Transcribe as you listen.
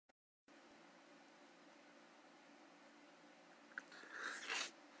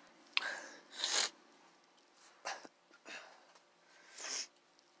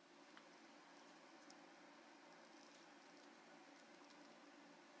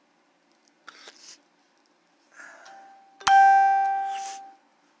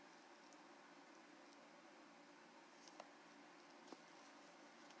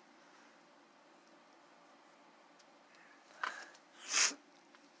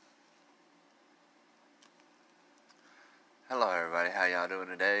everybody. How y'all doing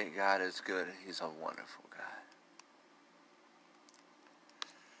today? God is good. He's a wonderful God.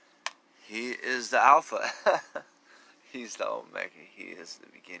 He is the Alpha. He's the Omega. He is the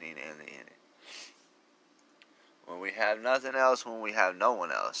beginning and the ending. When we have nothing else, when we have no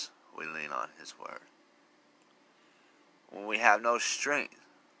one else, we lean on His Word. When we have no strength,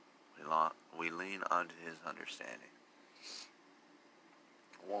 we lean onto His understanding.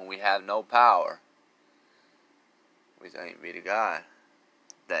 When we have no power, we thank be to God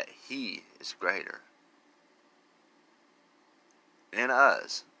that He is greater in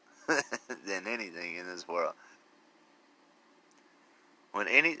us than anything in this world. When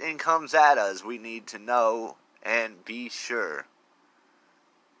anything comes at us, we need to know and be sure,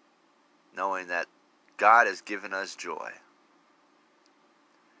 knowing that God has given us joy.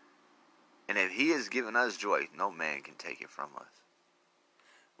 And if He has given us joy, no man can take it from us.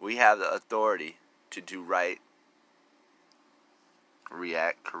 We have the authority to do right,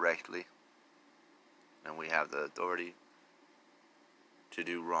 react correctly, and we have the authority to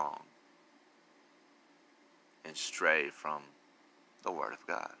do wrong and stray from the Word of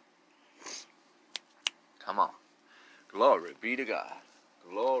God. Come on. Glory be to God.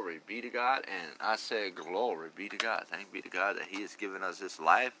 Glory be to God. And I say glory be to God. Thank be to God that He has given us this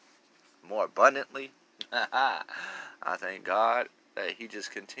life more abundantly. I thank God that He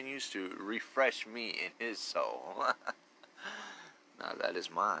just continues to refresh me in His soul. Now that is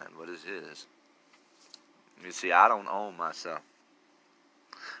mine. What is His? You see, I don't own myself.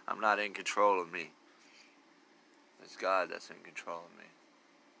 I'm not in control of me. It's God that's in control of me.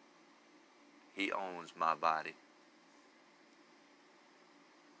 He owns my body.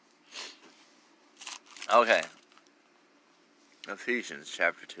 Okay. Ephesians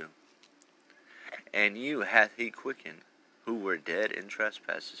chapter 2. And you hath He quickened, who were dead in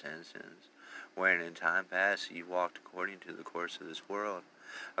trespasses and sins, wherein in time past ye walked according to the course of this world,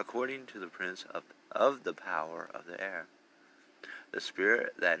 according to the prince of the power of the air, the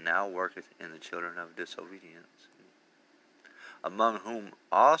spirit that now worketh in the children of disobedience, among whom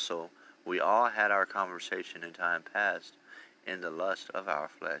also we all had our conversation in time past, in the lust of our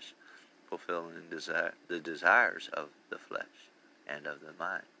flesh, fulfilling the desires of the flesh and of the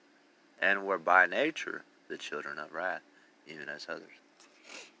mind, and were by nature the children of wrath, even as others.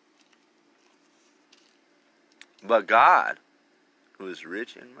 But God, who is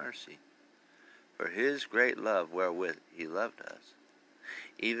rich in mercy, for His great love wherewith He loved us,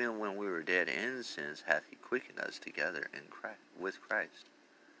 even when we were dead in sins, hath He quickened us together in Christ, with Christ.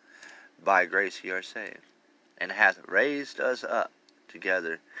 By grace ye are saved, and hath raised us up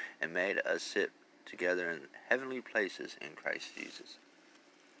together, and made us sit together in heavenly places in Christ Jesus,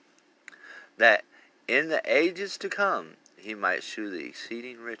 that in the ages to come He might shew the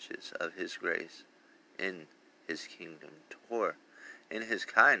exceeding riches of His grace in His kingdom, in His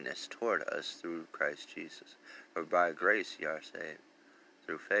kindness toward us through Christ Jesus. For by grace ye are saved,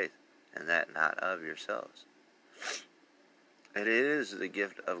 through faith, and that not of yourselves. And it is the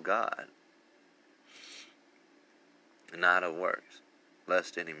gift of God, not of works,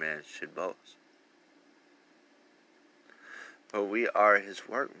 lest any man should boast. For we are His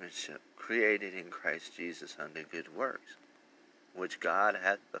workmanship, created in Christ Jesus unto good works, which God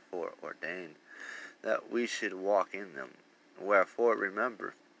hath before ordained that we should walk in them. Wherefore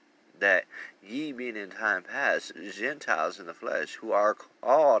remember that ye being in time past Gentiles in the flesh, who are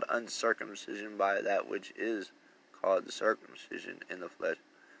called uncircumcision by that which is called the circumcision in the flesh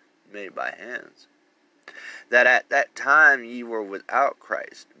made by hands, that at that time ye were without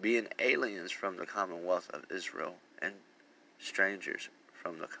Christ, being aliens from the commonwealth of Israel, and strangers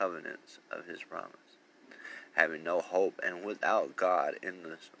from the covenants of His promise, having no hope and without God in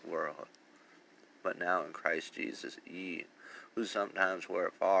this world. But now in Christ Jesus ye, who sometimes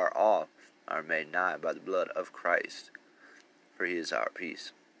were far off, are made nigh by the blood of Christ. For He is our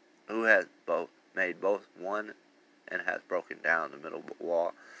peace, who hath made both one, and hath broken down the middle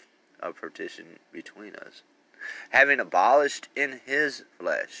wall of partition between us, having abolished in His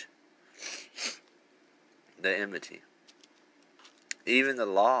flesh the enmity, even the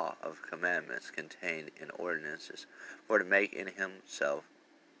law of commandments contained in ordinances, for to make in Himself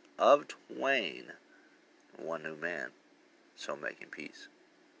of twain one new man, so making peace,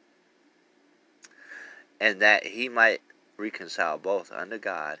 and that He might reconcile both unto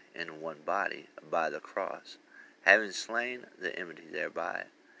God in one body by the cross, having slain the enmity thereby,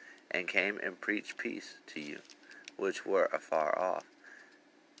 and came and preached peace to you which were afar off,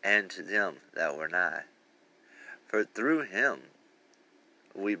 and to them that were nigh. For through Him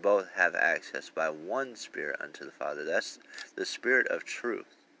we both have access by one Spirit unto the Father. That's the Spirit of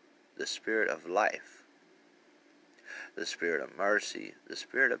truth, the Spirit of life. the Spirit of mercy, the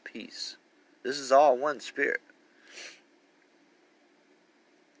Spirit of peace. This is all one Spirit.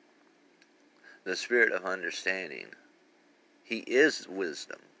 The Spirit of understanding. He is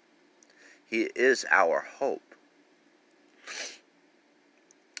wisdom. He is our hope.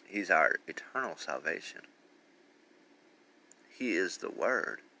 He's our eternal salvation. He is the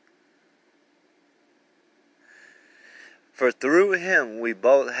Word. For through him we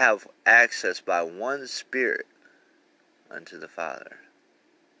both have access by one Spirit unto the Father.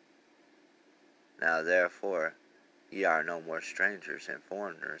 Now therefore ye are no more strangers and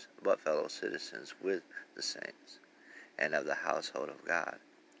foreigners, but fellow citizens with the saints, and of the household of God,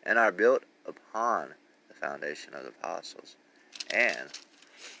 and are built upon the foundation of the apostles and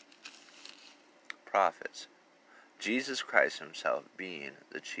prophets, Jesus Christ himself being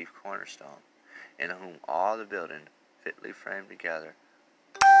the chief cornerstone, in whom all the building fitly framed together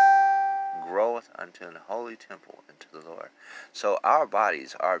groweth unto an holy temple unto the Lord. So our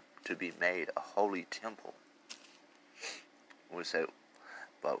bodies are to be made a holy temple. We say,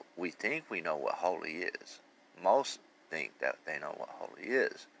 but we think we know what holy is. Most think that they know what holy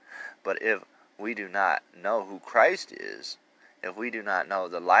is. But if we do not know who Christ is, if we do not know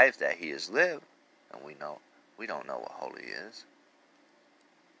the life that he has lived, then we don't know what holy is.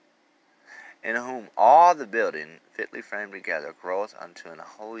 In whom all the building fitly framed together groweth unto an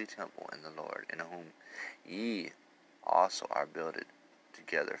holy temple in the Lord, in whom ye also are builded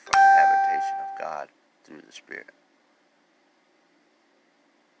together for the habitation of God through the Spirit.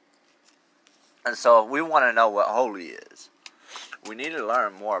 And so if we want to know what holy is, we need to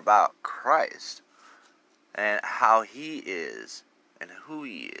learn more about Christ and how he is and who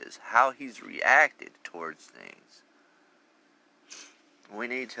he is, how he's reacted towards things. We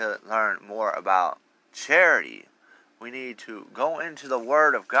need to learn more about charity. We need to go into the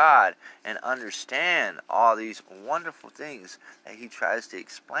Word of God and understand all these wonderful things that he tries to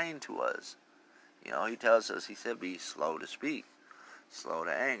explain to us. You know, he tells us, he said, be slow to speak, slow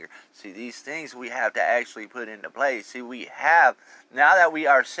to anger. See, these things we have to actually put into place. See, we have, now that we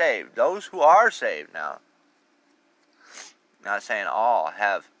are saved, those who are saved now, not saying all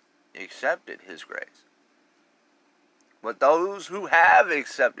have accepted his grace, but those who have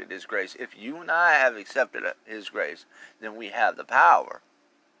accepted his grace, if you and I have accepted his grace, then we have the power.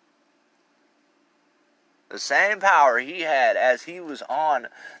 The same power he had as he was on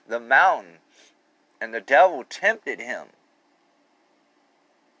the mountain and the devil tempted him.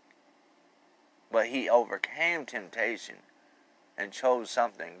 But he overcame temptation and chose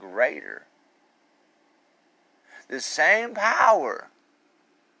something greater. The same power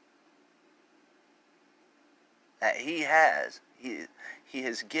that he has, he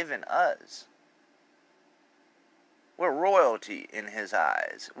has given us. We're royalty in his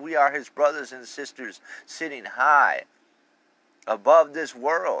eyes. We are his brothers and sisters sitting high above this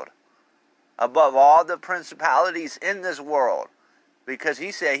world, above all the principalities in this world, because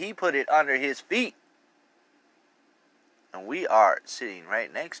he said he put it under his feet. And we are sitting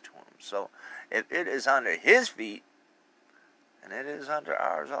right next to him. So if it is under his feet, and it is under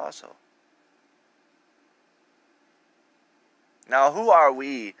ours also. Now, who are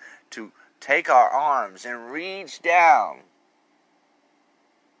we to take our arms and reach down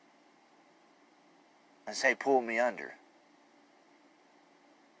and say, pull me under?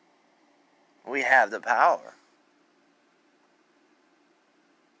 We have the power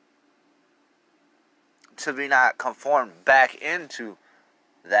to be not conformed back into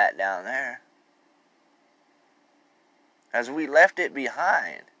that down there. As we left it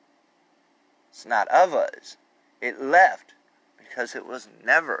behind, it's not of us. It left because it was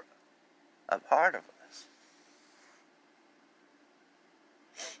never a part of us.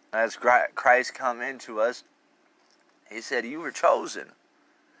 As Christ come into us, he said, you were chosen.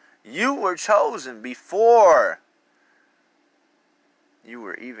 You were chosen before you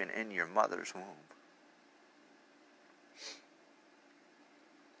were even in your mother's womb.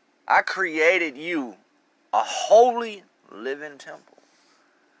 I created you a holy living temple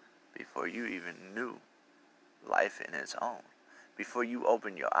before you even knew life in its own. Before you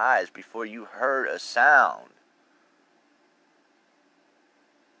opened your eyes, before you heard a sound.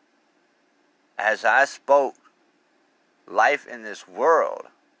 As I spoke life in this world,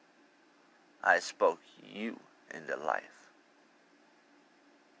 I spoke you into life.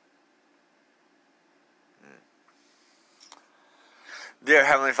 Dear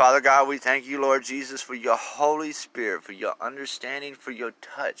Heavenly Father God, we thank you, Lord Jesus, for your Holy Spirit, for your understanding, for your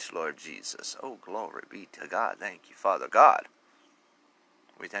touch, Lord Jesus. Oh, glory be to God. Thank you, Father God.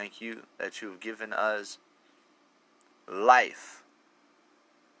 We thank you that you have given us life,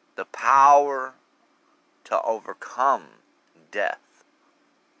 the power to overcome death.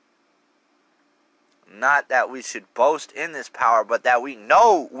 Not that we should boast in this power, but that we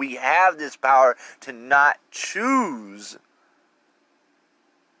know we have this power to not choose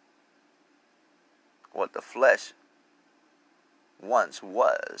what the flesh once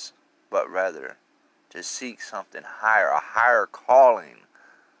was, but rather to seek something higher, a higher calling,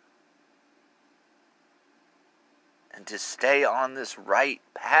 and to stay on this right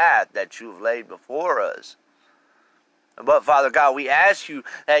path that you've laid before us. But Father God, we ask you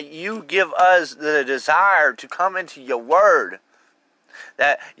that you give us the desire to come into your word.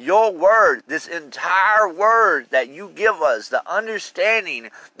 That your word, this entire word that you give us, the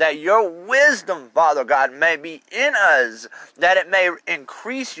understanding that your wisdom, Father God, may be in us, that it may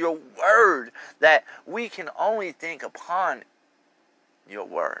increase your word, that we can only think upon your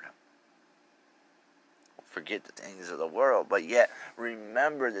word. Forget the things of the world, but yet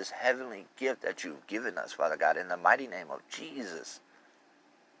remember this heavenly gift that you've given us, Father God, in the mighty name of Jesus,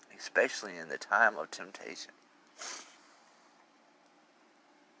 especially in the time of temptation.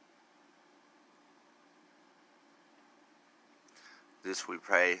 This we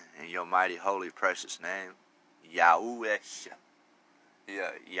pray in your mighty, holy, precious name, Yahweh.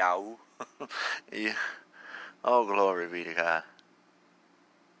 Yahweh. Yeah. Oh, glory be to God.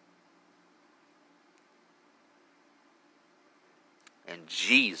 In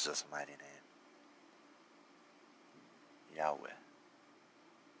Jesus' mighty name, Yahweh.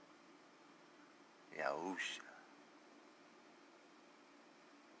 Yahusha.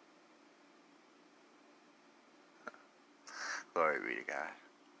 Glory be to God.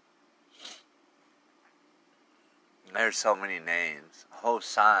 There's so many names.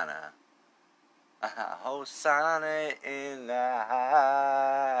 Hosanna. Hosanna in the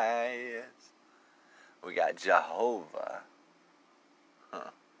highest. We got Jehovah.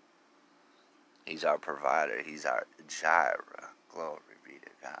 He's our provider. He's our Jireh. Glory be to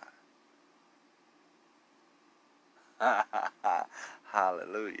God.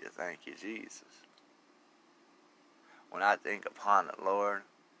 Hallelujah. Thank you, Jesus. When I think upon the Lord,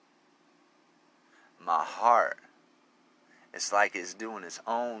 my heart, it's like it's doing its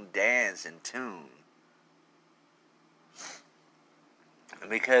own dance and tune.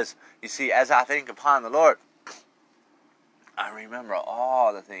 Because, you see, as I think upon the Lord, I remember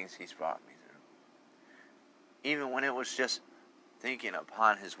all the things He's brought me through. Even when it was just thinking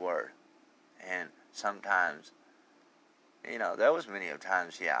upon His Word. And sometimes, there was many of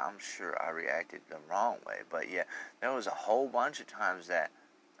times, I'm sure I reacted the wrong way. But there was a whole bunch of times that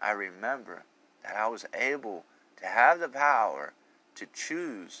I remember that I was able to have the power to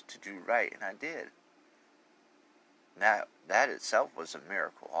choose to do right. And I did. Now, that itself was a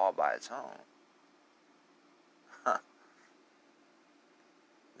miracle all by its own.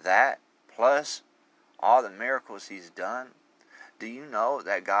 That, plus all the miracles He's done. Do you know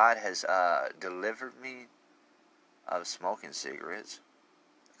that God has delivered me of smoking cigarettes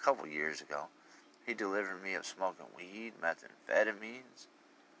a couple years ago? He delivered me of smoking weed, methamphetamines.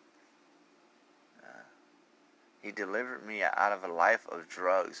 He delivered me out of a life of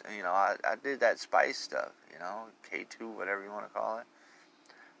drugs. And, I did that spice stuff, K2, whatever you want to call it.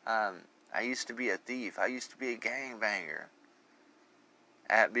 I used to be a thief. I used to be a gangbanger.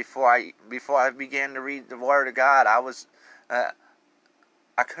 Before I began to read the Word of God,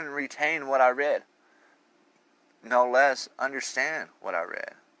 I couldn't retain what I read. No less understand what I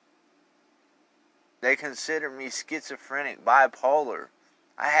read. They considered me schizophrenic, bipolar.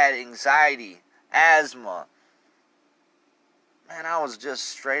 I had anxiety, asthma. Man, I was just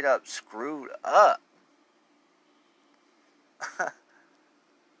straight up screwed up.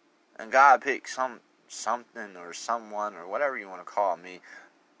 And God picked something or someone or whatever you want to call me,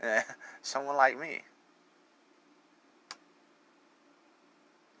 someone like me.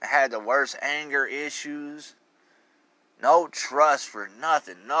 I had the worst anger issues, no trust for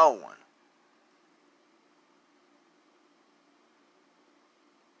nothing, no one.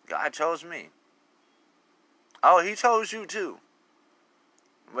 God chose me. Oh, He chose you too.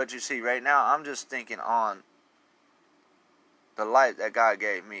 But you see, right now, I'm just thinking on the life that God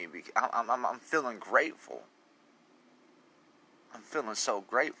gave me. I'm feeling grateful. I'm feeling so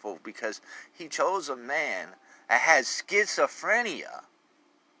grateful because He chose a man that had schizophrenia.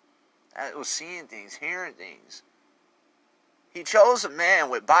 That was seeing things, hearing things. He chose a man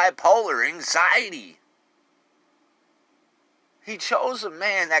with bipolar anxiety. He chose a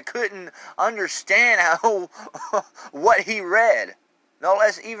man that couldn't understand what he read. No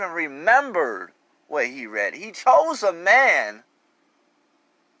less even remembered what he read. He chose a man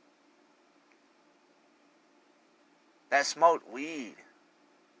that smoked weed,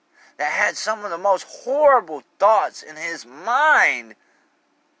 that had some of the most horrible thoughts in his mind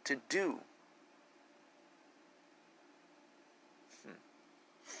to do.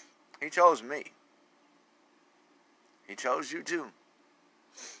 He chose me. He chose you too.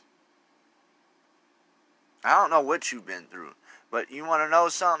 I don't know what you've been through, but you want to know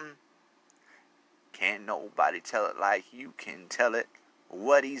something? Can't nobody tell it like you can tell it.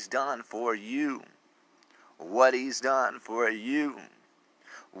 What he's done for you. What he's done for you.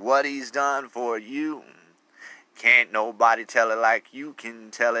 What he's done for you. Can't nobody tell it like you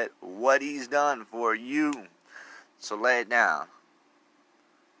can tell it. What he's done for you. So lay it down.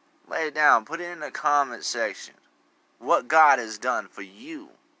 Lay it down. Put it in the comment section. What God has done for you.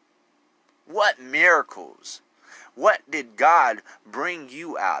 What miracles? What did God bring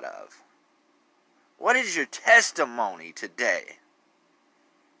you out of? What is your testimony today?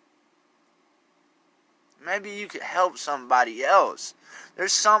 Maybe you could help somebody else.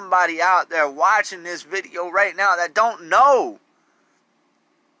 There's somebody out there watching this video right now that don't know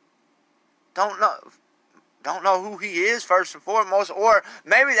who he is first and foremost, or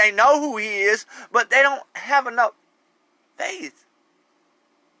maybe they know who he is, but they don't have enough faith.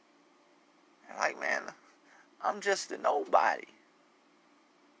 They're like, man, I'm just a nobody.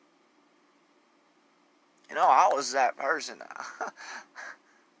 You know, I was that person.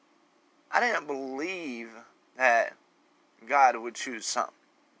 I didn't believe that God would choose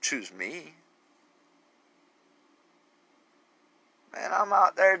me. Man, I'm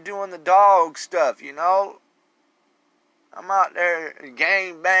out there doing the dog stuff, you know. I'm out there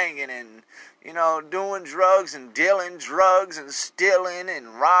gang banging and, you know, doing drugs and dealing drugs and stealing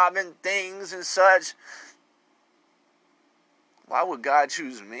and robbing things and such. Why would God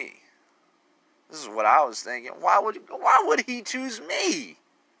choose me? This is what I was thinking. Why would he choose me?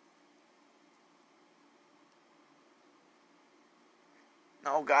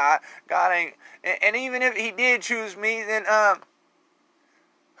 No, God ain't. And even if he did choose me, then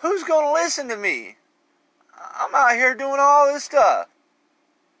who's gonna listen to me? I'm out here doing all this stuff.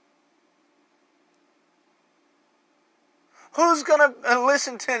 Who's gonna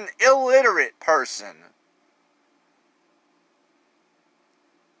listen to an illiterate person?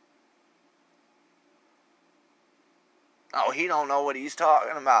 Oh, he don't know what he's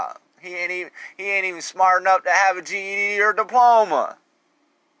talking about. He ain't even smart enough to have a GED or diploma.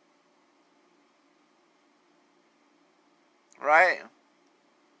 Right?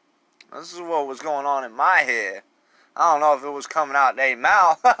 This is what was going on in my head. I don't know if it was coming out their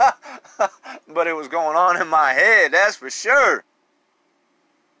mouth, but it was going on in my head, that's for sure.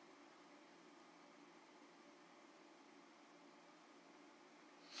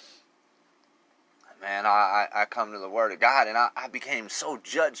 Man, I come to the Word of God, and I became so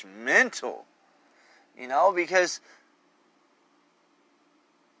judgmental, you know, because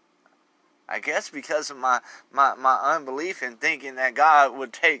I guess because of my unbelief in thinking that God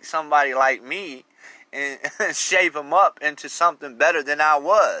would take somebody like me and shape him up into something better than I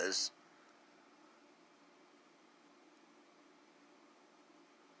was.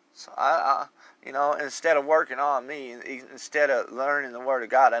 So I you know, instead of working on me, instead of learning the Word of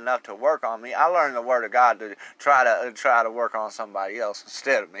God enough to work on me, I learned the Word of God to try to work on somebody else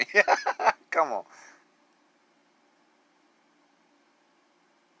instead of me. Come on.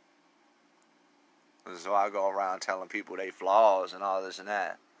 So I go around telling people they flaws and all this and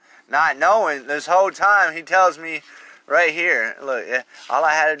that. Not knowing this whole time he tells me right here, look, all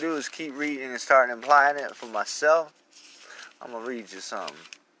I had to do is keep reading and starting applying it for myself. I'm going to read you something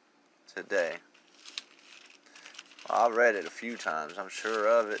today. Well, I've read it a few times. I'm sure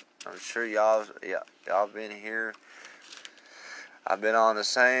of it. I'm sure y'all been here. I've been on the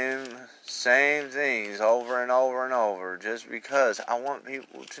same things over and over and over just because I want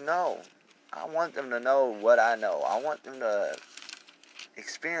people to know. I want them to know what I know. I want them to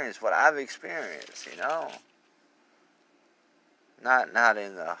experience what I've experienced, you know. Not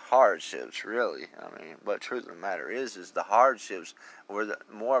in the hardships, really. I mean, but truth of the matter is the hardships were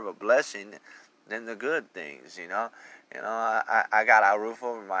more of a blessing than the good things, you know. You know, I got a roof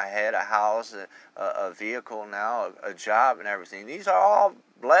over my head, a house, a vehicle now, a job and everything. These are all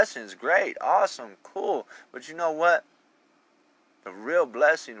blessings, great, awesome, cool. But you know what? The real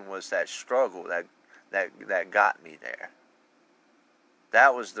blessing was that struggle that got me there.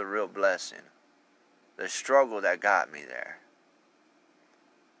 That was the real blessing. The struggle that got me there.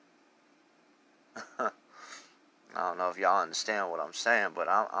 I don't know if y'all understand what I'm saying, but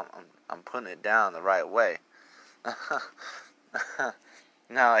I'm putting it down the right way.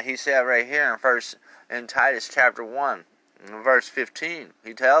 Now he said right here in Titus chapter 1, verse 15,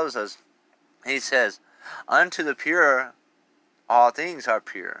 he says, unto the pure all things are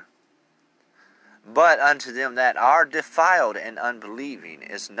pure, But unto them that are defiled and unbelieving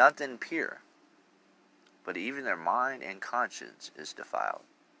is nothing pure, but even their mind and conscience is defiled.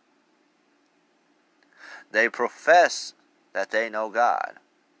 They profess that they know God,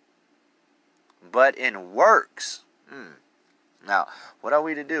 but in works. Now, what are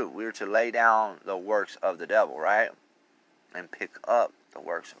we to do? We are to lay down the works of the devil, right? And pick up the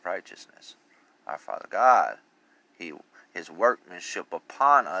works of righteousness. Our Father God, His workmanship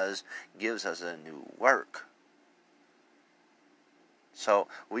upon us gives us a new work. So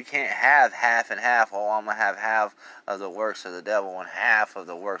we can't have half and half. Oh, I'm going to have half of the works of the devil and half of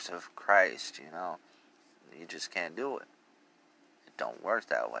the works of Christ, you know. You just can't do it. It don't work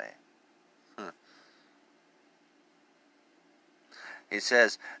that way. He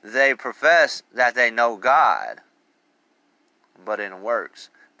says, they profess that they know God, but in works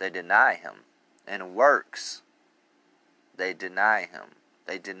they deny Him. In works they deny Him.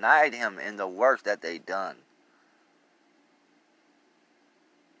 They denied Him in the work that they done.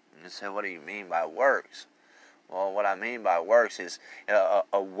 You say, what do you mean by works? Well, what I mean by works is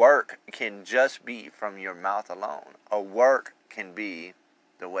a work can just be from your mouth alone. A work can be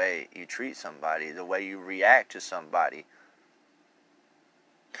the way you treat somebody, the way you react to somebody.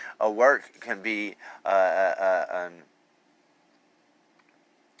 A work can be an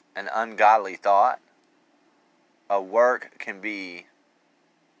ungodly thought. A work can be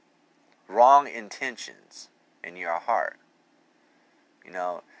wrong intentions in your heart. You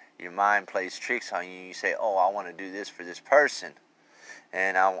know, your mind plays tricks on you. You say, oh, I want to do this for this person.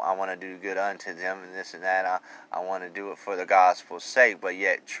 And I want to do good unto them and this and that. I want to do it for the gospel's sake. But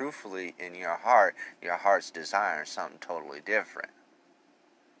yet, truthfully, in your heart's desire is something totally different.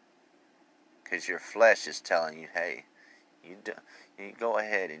 Because your flesh is telling you, hey, you go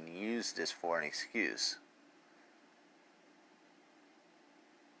ahead and use this for an excuse.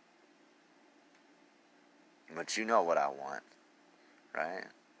 But you know what I want, right?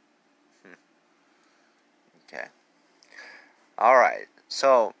 Okay. Alright,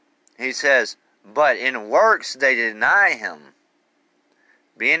 so he says, but in works they deny Him,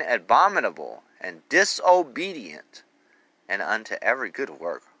 being abominable and disobedient, and unto every good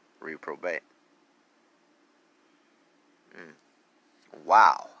work reprobate.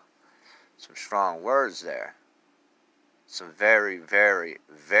 Wow. Some strong words there. Some very, very,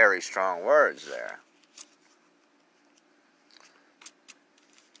 very strong words there.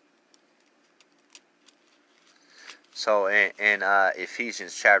 So in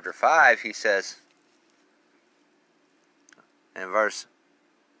Ephesians chapter 5, he says, in verse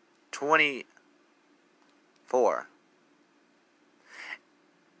 24.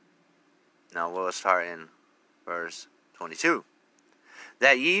 Now we'll start in verse 22.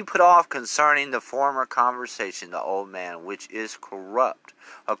 That ye put off concerning the former conversation the old man which is corrupt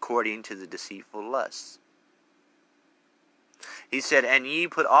according to the deceitful lusts. He said, and ye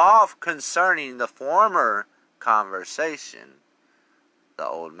put off concerning the former conversation the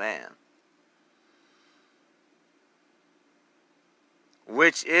old man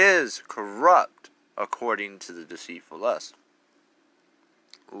which is corrupt according to the deceitful lust.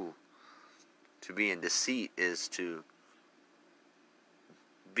 To be in deceit is to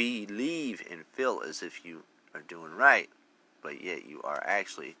believe and feel as if you are doing right, but yet you are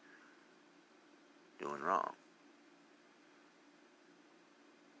actually doing wrong.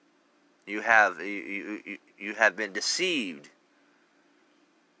 You have been deceived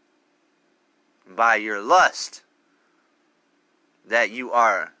by your lust that you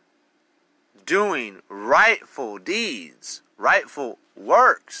are doing rightful deeds, rightful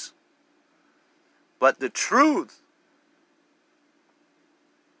works. But the truth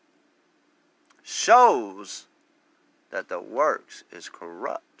shows that the works is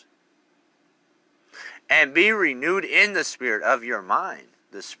corrupt. And be renewed in the spirit of your mind.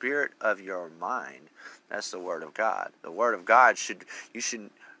 The spirit of your mind. That's the Word of God. The Word of God you should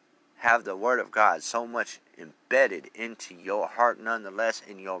have the Word of God so much embedded into your heart, nonetheless,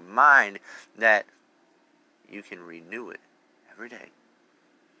 in your mind, that you can renew it every day.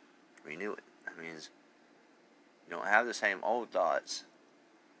 Renew it. That means you don't have the same old thoughts,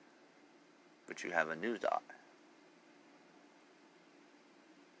 but you have a new thought.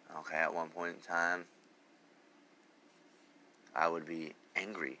 Okay, at one point in time, I would be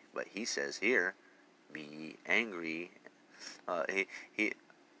angry, but he says here, be ye angry.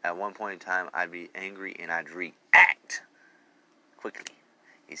 At one point in time, I'd be angry and I'd react quickly.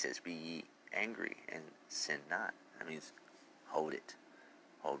 He says, be ye angry and sin not. That means hold it.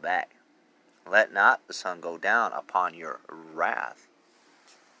 Hold back. Let not the sun go down upon your wrath.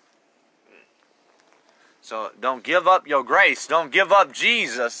 So don't give up your grace. Don't give up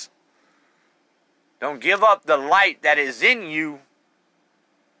Jesus. Don't give up the light that is in you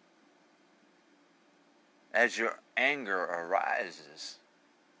as your anger arises.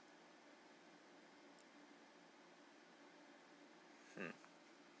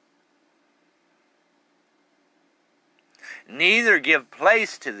 Neither give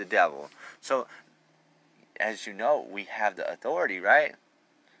place to the devil. So, as you know, we have the authority, right?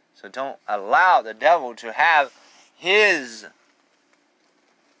 So don't allow the devil to have his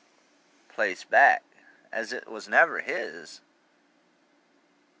place back, as it was never his.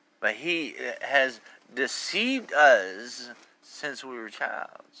 But he has deceived us since we were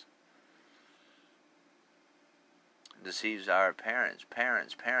childs. Deceives our parents,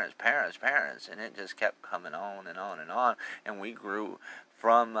 and it just kept coming on and on and on, and we grew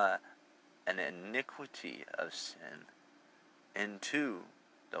from an iniquity of sin into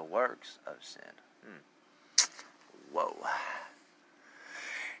the works of sin. Whoa.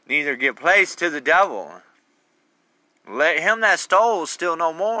 Neither give place to the devil. Let him that stole steal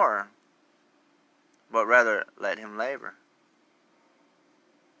no more, but rather let him labor,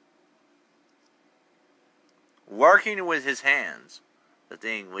 working with his hands the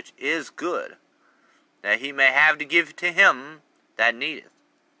thing which is good, that he may have to give to him that needeth.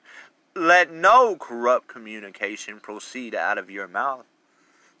 Let no corrupt communication proceed out of your mouth,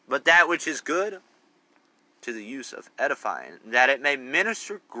 but that which is good, to the use of edifying, that it may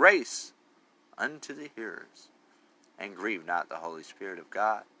minister grace unto the hearers. And grieve not the Holy Spirit of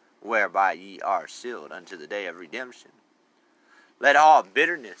God, whereby ye are sealed unto the day of redemption. Let all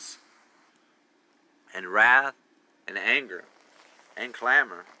bitterness and wrath and anger and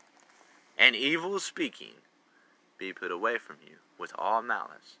clamor and evil speaking be put away from you with all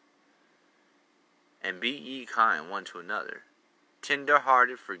malice. And be ye kind one to another,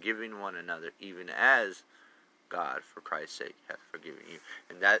 tender-hearted, forgiving one another, even as God, for Christ's sake, hath forgiven you.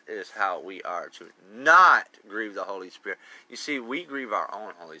 And that is how we are to not grieve the Holy Spirit. You see, we grieve our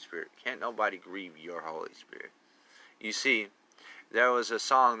own Holy Spirit. Can't nobody grieve your Holy Spirit. You see, there was a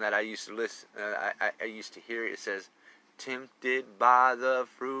song that I used to listen. I used to hear. It says, "Tempted by the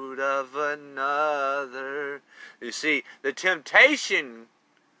fruit of another." You see, the temptation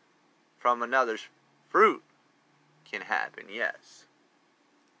from another's fruit can happen. Yes.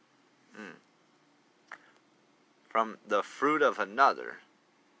 From the fruit of another.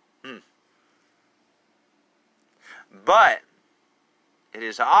 But it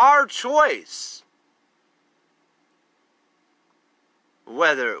is our choice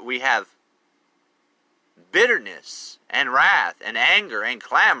whether we have bitterness and wrath and anger and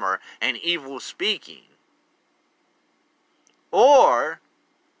clamor and evil speaking, or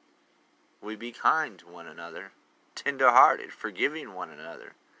we be kind to one another, tender-hearted, forgiving one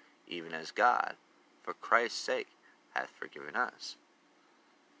another, even as God, for Christ's sake, hath forgiven us.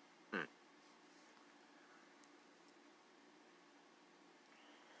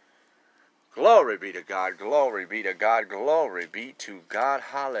 Glory be to God, glory be to God, glory be to God.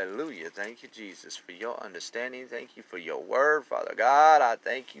 Hallelujah. Thank you, Jesus, for your understanding. Thank you for your word, Father God. I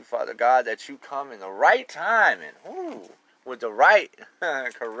thank you, Father God, that you come in the right time and with the right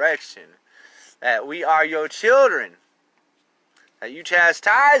correction. That we are your children. That you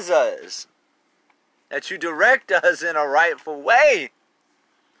chastise us. That you direct us in a rightful way.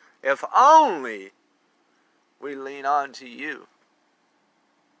 If only we lean on to you.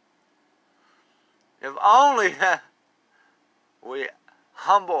 If only we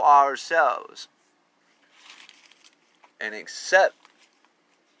humble ourselves and accept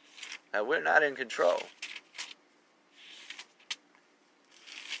that we're not in control.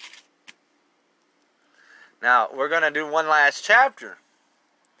 Now, we're going to do one last chapter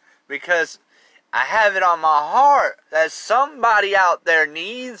because I have it on my heart that somebody out there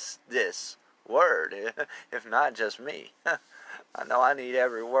needs this word, if not just me. I know I need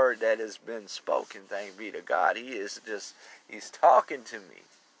every word that has been spoken. Thank be to God. He's talking to me.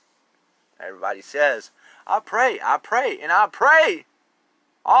 Everybody says, I pray, and I pray.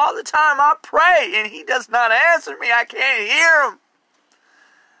 All the time I pray, and he does not answer me. I can't hear him.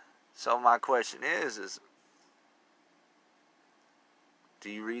 So my question is, do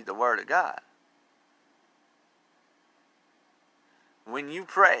you read the Word of God? When you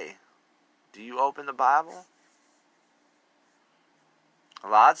pray, do you open the Bible?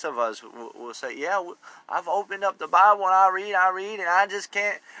 Lots of us will say, yeah, I've opened up the Bible and I read, and I just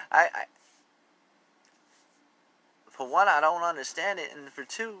can't. For one, I don't understand it, and for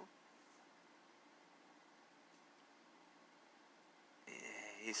two,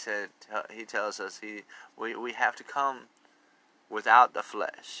 he tells us we have to come without the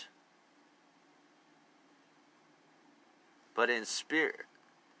flesh, but in spirit.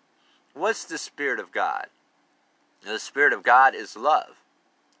 What's the Spirit of God? The Spirit of God is love.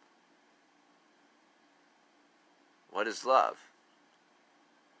 What is love?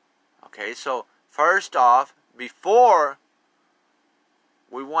 Okay, so first off, before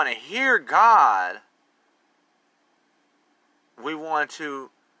we want to hear God, we want to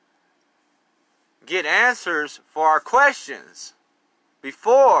get answers for our questions.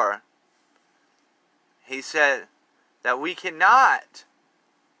 Before, he said that we cannot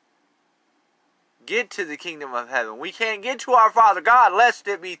get to the kingdom of heaven. We can't get to our Father God lest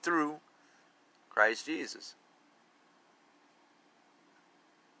it be through Christ Jesus.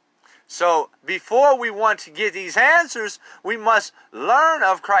 So, before we want to get these answers, we must learn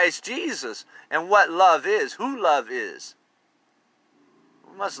of Christ Jesus and what love is, who love is.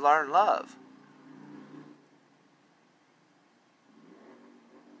 We must learn love.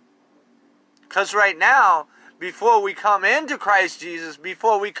 Because right now, before we come into Christ Jesus,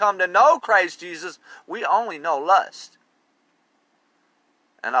 before we come to know Christ Jesus, we only know lust.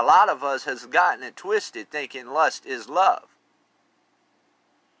 And a lot of us has gotten it twisted thinking lust is love.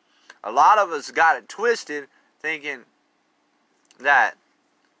 A lot of us got it twisted thinking that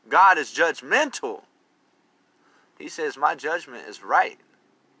God is judgmental. He says, my judgment is right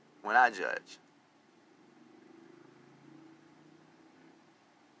when I judge.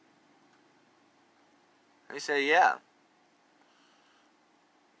 He said, yeah.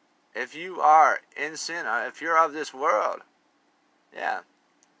 If you are in sin, or if you're of this world, yeah,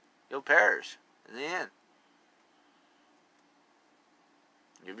 you'll perish in the end.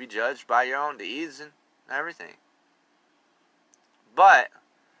 You'll be judged by your own deeds and everything. But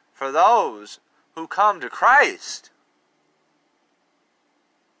for those who come to Christ,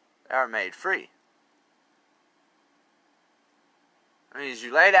 they are made free. That means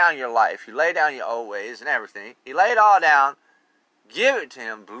you lay down your life, you lay down your old ways and everything. You lay it all down, give it to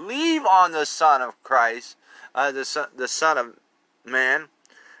Him, believe on the Son of Christ, the Son of Man,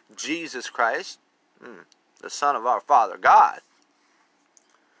 Jesus Christ, the Son of our Father God.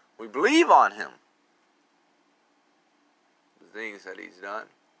 We believe on Him. The things that He's done.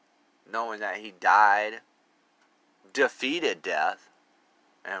 Knowing that He died, defeated death,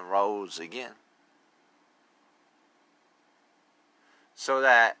 and rose again. So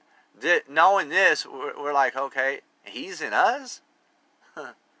that, knowing this, we're like, okay, He's in us?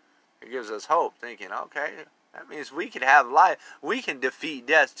 It gives us hope, thinking, okay, that means we can have life. We can defeat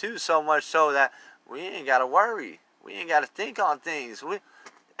death too, so much so that we ain't got to worry. We ain't got to think on things.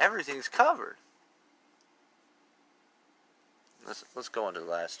 Everything's covered. Let's go into the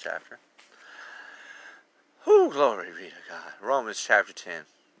last chapter. Whew, glory be to God. Romans chapter 10,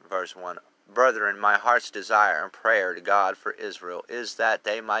 verse 1. Brethren, my heart's desire and prayer to God for Israel is that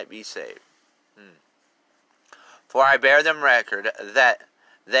they might be saved. For I bear them record that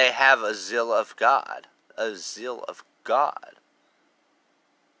they have a zeal of God. A zeal of God.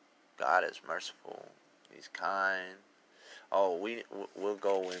 God is merciful. He's kind. Oh, we'll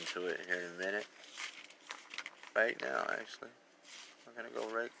go into it here in a minute. Right now, actually. I'm going to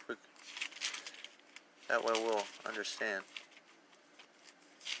go right quick. That way we'll understand.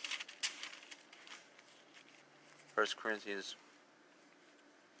 1 Corinthians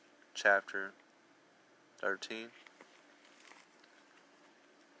chapter 13.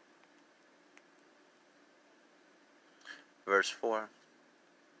 Verse 4.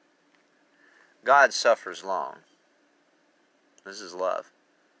 God suffers long. This is love.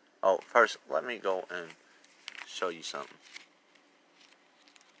 Oh, first, let me go and show you something.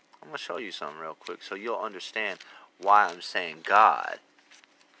 I'm going to show you something real quick so you'll understand why I'm saying God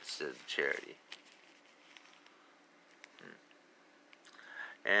instead of charity.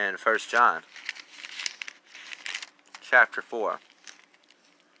 And 1 John chapter 4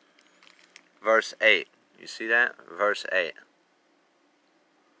 verse 8. You see that? Verse 8.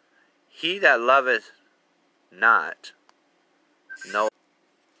 He that loveth not knoweth.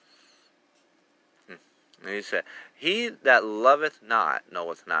 And he said, he that loveth not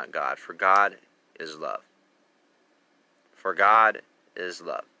knoweth not God, for God is love. For God is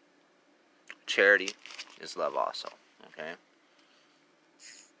love. Charity is love also. Okay?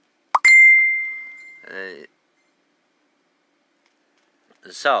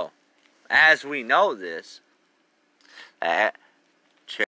 So, as we know this,